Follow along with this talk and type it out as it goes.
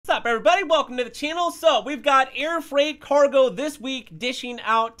up, everybody? Welcome to the channel. So we've got air freight cargo this week dishing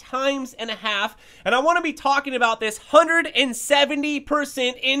out times.5, and I want to be talking about this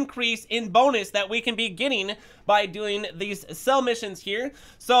 170% increase in bonus that we can be getting by doing these sell missions here.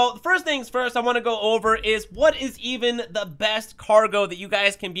 So the first things first I want to go over is what is even the best cargo that you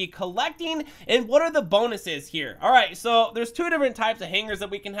guys can be collecting and what are the bonuses here. All right, so there's two different types of hangars that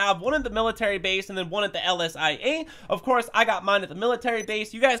we can have, one at the military base and then one at the LSIA. Of course, I got mine at the military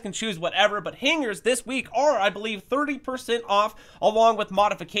base. You guys can choose whatever, but hangars this week are, I believe, 30% off along with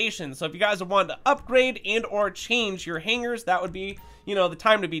modifications. So if you guys are wanting to upgrade and or change your hangars, that would be, you know, the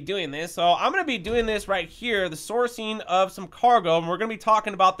time to be doing this. So I'm going to be doing this right here, the sourcing of some cargo, and we're going to be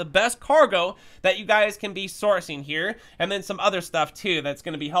talking about the best cargo that you guys can be sourcing here, and then some other stuff too that's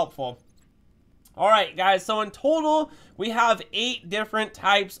going to be helpful. All right, guys, so in total, we have 8 different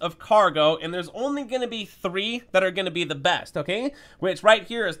types of cargo, and there's only going to be 3 that are going to be the best, okay? Which right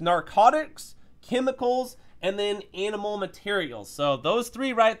here is narcotics, chemicals, and then animal materials. So those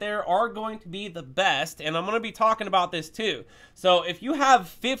 3 right there are going to be the best, and I'm going to be talking about this too. So if you have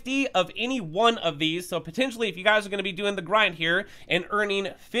 50 of any one of these, so potentially if you guys are going to be doing the grind here and earning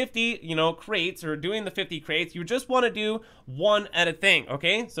 50, you know, crates, or doing the 50 crates, you just want to do one at a thing,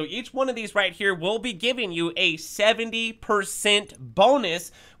 okay? So each one of these right here will be giving you a 70%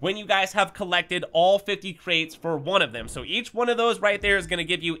 bonus when you guys have collected all 50 crates for one of them. So each one of those right there is going to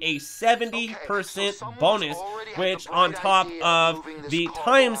give you a 70% bonus, which on top of the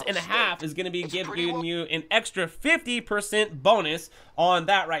times.5 is going to be giving you an extra 50% bonus on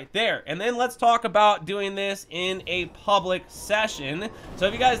that right there. And then let's talk about doing this in a public session. So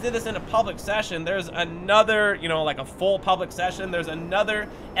if you guys did this in a public session, there's another, you know, like a full public session, there's another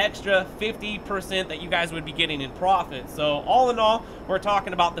extra 50% that you guys would be getting in profit. So all in all, we're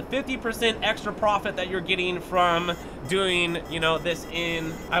talking about the 50% extra profit that you're getting from doing, you know, this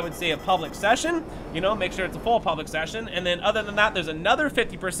in, I would say, a public session. You know, make sure it's a full public session. And then other than that, there's another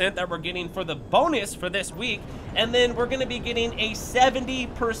 50% that we're getting for the bonus for this week. And then we're going to be getting a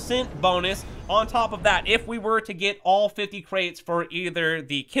 70% bonus on top of that if we were to get all 50 crates for either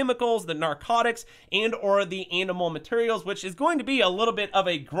the chemicals, the narcotics, and or the animal materials, which is going to be a little bit of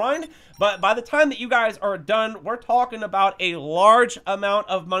a grind. But by the time that you guys are done, we're talking about a large amount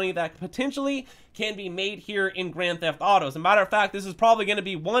of money that potentially can be made here in Grand Theft Auto. As a matter of fact, this is probably going to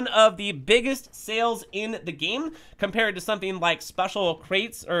be one of the biggest sales in the game compared to something like special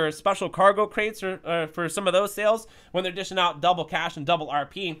crates or special cargo crates, or for some of those sales when they're dishing out double cash and double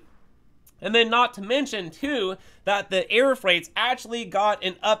RP. And then not to mention, too, that the air freights actually got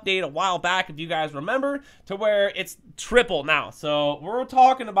an update a while back, if you guys remember, to where it's triple now. So we're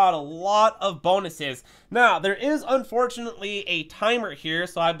talking about a lot of bonuses. Now, there is unfortunately a timer here.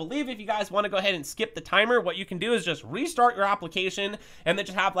 So I believe if you guys want to go ahead and skip the timer, what you can do is just restart your application and then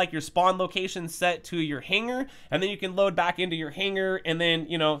just have like your spawn location set to your hangar. And then you can load back into your hangar, and then,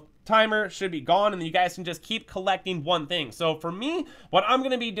 you know, timer should be gone, and you guys can just keep collecting one thing. So for me, what I'm going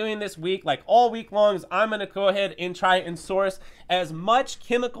to be doing this week, like all week long, is I'm going to go ahead and try and source as much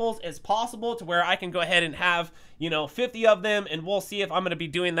chemicals as possible to where I can go ahead and have, you know, 50 of them, and we'll see if I'm going to be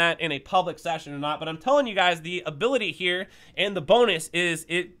doing that in a public session or not. But I'm telling you guys, the ability here and the bonus is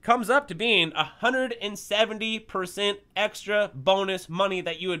it comes up to being 170% extra bonus money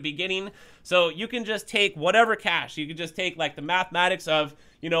that you would be getting. So you can just take whatever cash. You can just take like the mathematics of,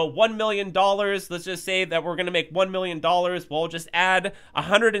 you know, $1 million. Let's just say that we're going to make $1 million. We'll just add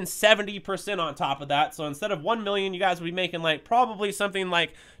 170% on top of that. So instead of 1 million, you guys will be making like probably something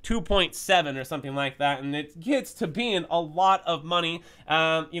like 2.7 or something like that. And it gets to being a lot of money,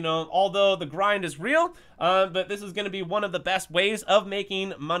 you know, although the grind is real. But this is going to be one of the best ways of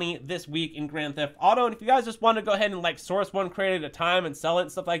making money this week in Grand Theft Auto. And if you guys just want to go ahead and like source one crate at a time and sell it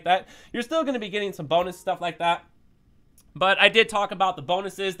and stuff like that, you're still going to be getting some bonus stuff like that. But I did talk about the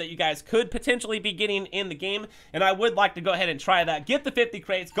bonuses that you guys could potentially be getting in the game, and I would like to go ahead and try that. Get the 50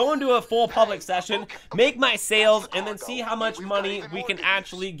 crates, go into a full public session, make my sales, and then see how much money we can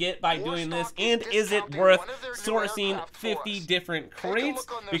actually get by doing this, and is it worth sourcing 50 different crates?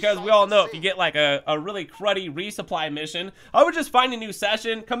 Because we all know if you get like a really cruddy resupply mission, I would just find a new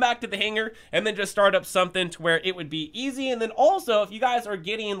session, come back to the hangar, and then just start up something to where it would be easy. And then also, if you guys are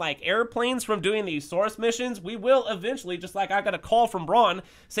getting like airplanes from doing these source missions, we will eventually just like I got a call from Braun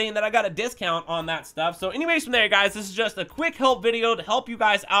saying that I got a discount on that stuff. So anyways, from there, guys, this is just a quick help video to help you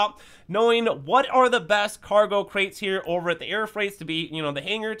guys out, knowing what are the best cargo crates here over at the Air Freights to be, you know, the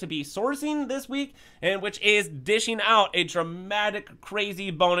hangar to be sourcing this week, and which is dishing out a dramatic,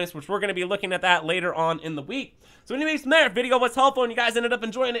 crazy bonus, which we're going to be looking at that later on in the week. So anyways, from there, if video was helpful and you guys ended up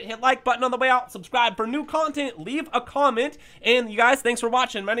enjoying it, hit like button on the way out, subscribe for new content, leave a comment, and you guys, thanks for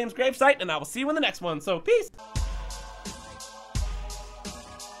watching. My name's GRAVESIGHT, and I will see you in the next one. So peace.